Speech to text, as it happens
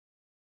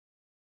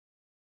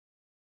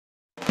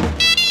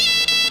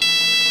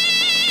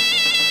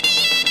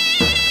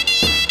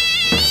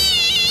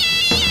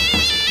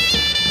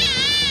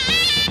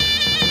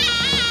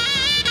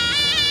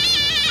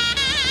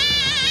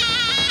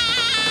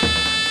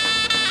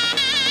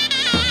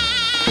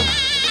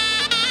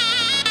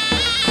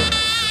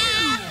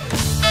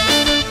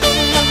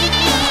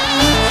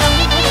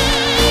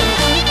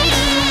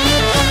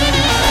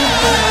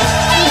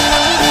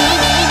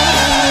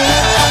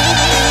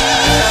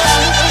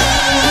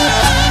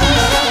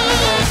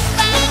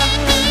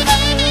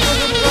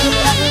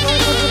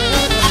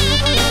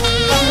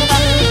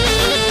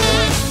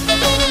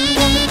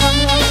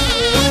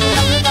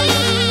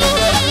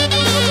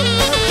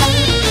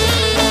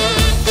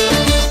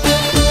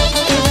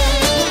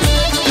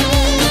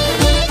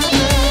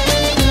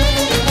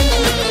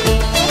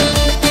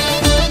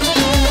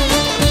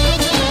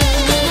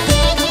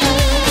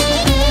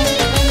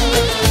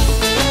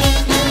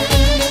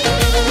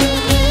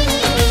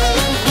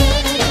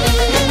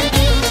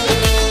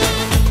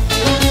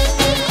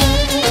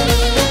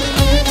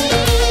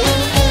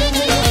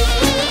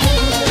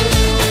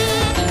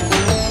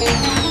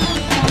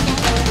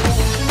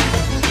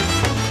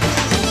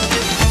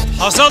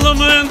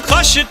Masalımın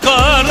kaşı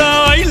kara,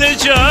 aile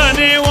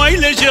canı,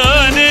 aile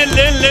canı,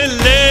 le le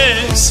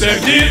le.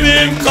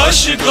 Sevdiğimin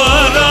kaşı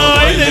kara,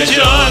 aile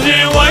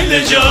canı,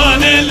 aile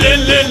canı,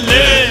 le le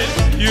le.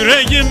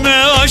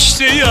 Yüreğime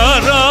açtı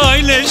yara,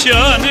 aile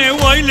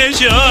canı, aile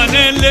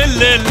canı, le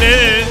le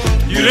le.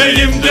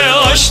 Yüreğimde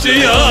açtı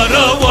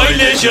yara,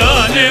 aile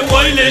canı,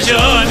 aile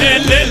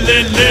canı, le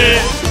le le.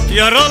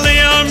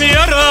 Yaralıyam,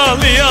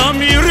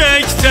 yaralıyam,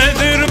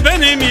 yürektedir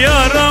benim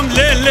yaram,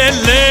 le le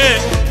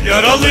le.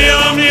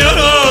 Yaralıyam,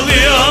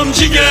 yaralıyam,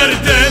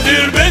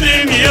 cigerdedir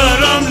benim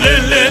yaram,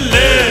 le le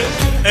le.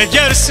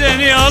 Eğer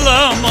seni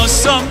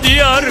alamazsam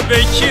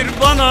Diyarbakır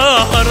bana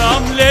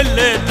haram, le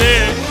le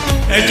le.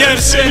 Eğer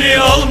seni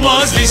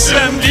almaz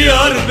isem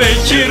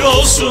Diyarbakır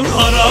olsun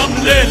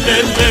haram, le le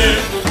le.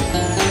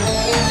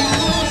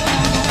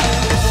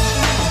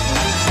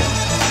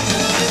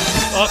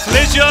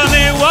 Ahle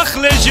canı,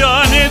 vahle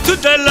canı,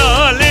 tu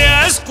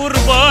delali ez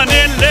kurbanı,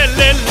 le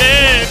le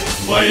le.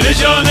 Vayle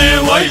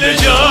canı, vayle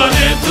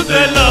canı, tu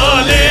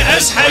delali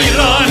ez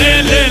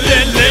hayranı, le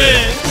le le.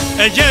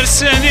 Eğer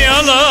seni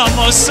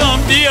alamazsam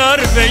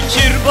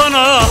Diyarbakır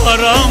bana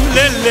haram,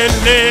 le le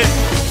le.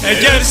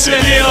 Eğer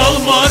seni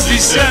almaz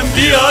isem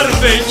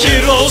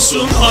Diyarbakır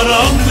olsun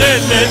haram, le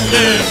le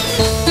le.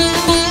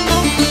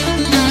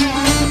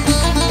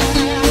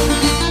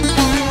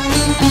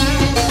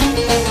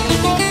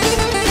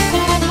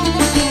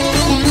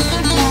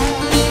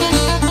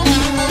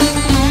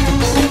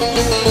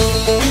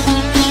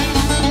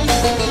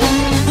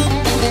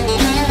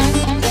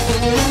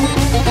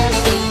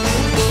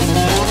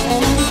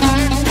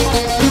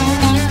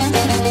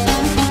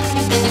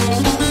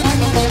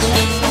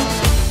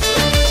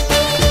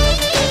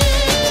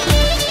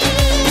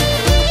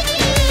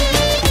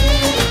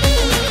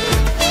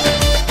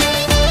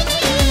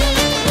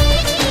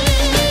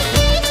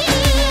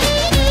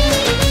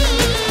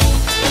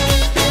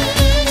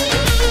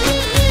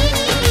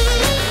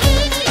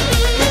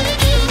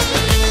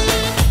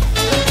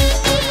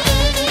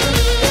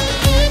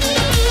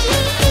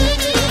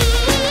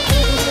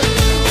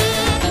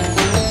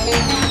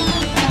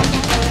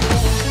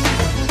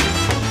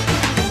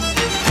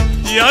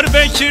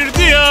 Diyarbakır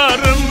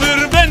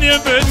diyarımdır,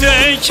 benim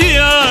öteki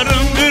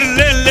yarımdır,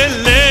 le le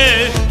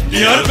le.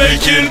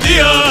 Diyarbakır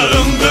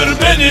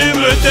diyarımdır,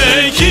 benim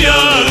öteki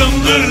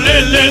yarımdır,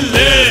 le le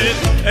le.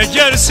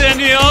 Eğer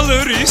seni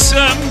alır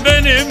isem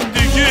benim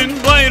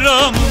düğün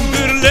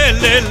bayramımdır,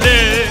 le le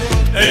le.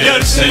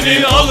 Eğer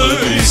seni alır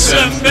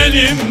isem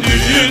benim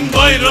düğün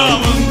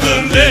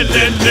bayramımdır, le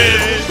le le.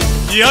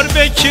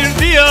 Diyarbakır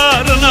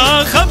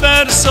diyarına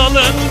haber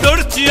salın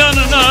dört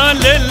yanına,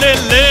 le le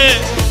le.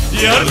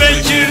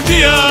 Diyarbakır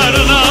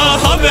diyarına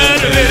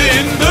haber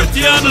verin dört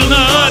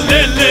yanına,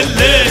 le le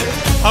le.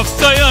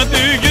 Haftaya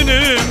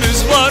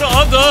düğünümüz var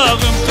adağım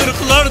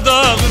Kırklar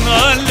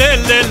Dağı'na,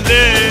 le le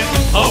le.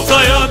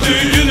 Haftaya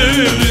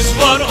düğünümüz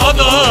var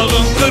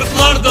adağım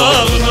Kırklar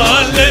Dağı'na,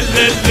 le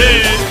le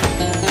le.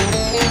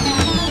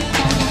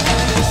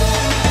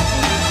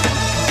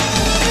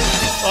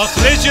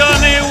 Ahle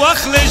canı,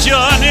 vahle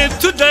canı,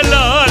 tu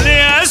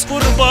delali ez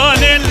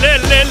kurbanı, le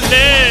le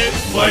le.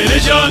 Vayle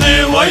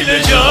canı,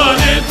 vayle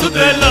canı, tu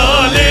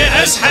delali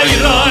ez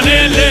hayranı,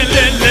 le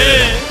le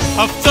le.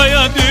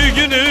 Haftaya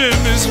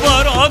düğünümüz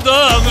var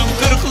adağım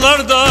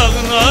Kırklar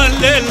Dağı'na,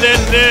 le le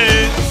le.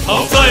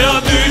 Haftaya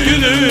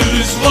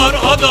düğünümüz var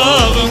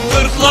adağım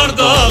Kırklar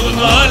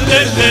Dağı'na, le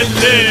le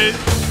le.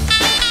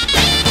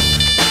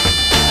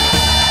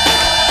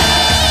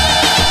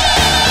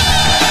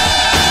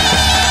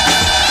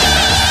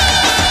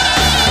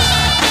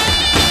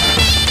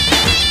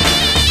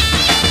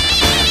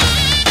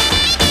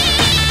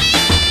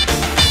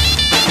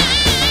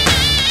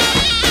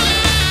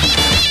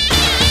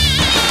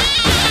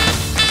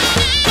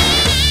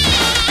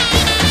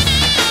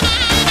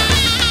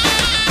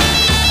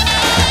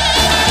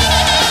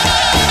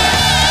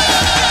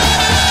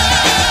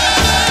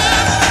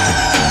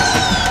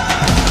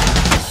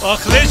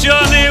 Ahle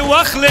canı,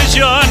 vahle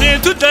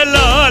canı, tu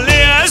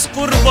delali ez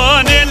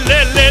kurbanı,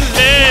 le le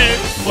le.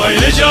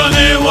 Vayle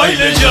canı,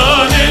 vayle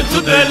canı, tu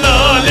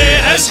delali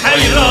ez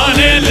hayranı,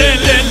 le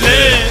le le.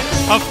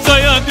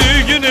 Haftaya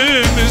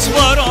düğünümüz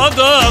var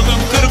adağım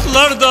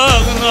Kırklar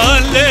Dağı'na,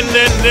 le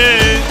le le.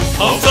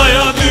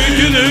 Haftaya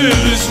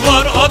düğünümüz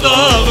var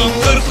adağım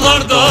Kırklar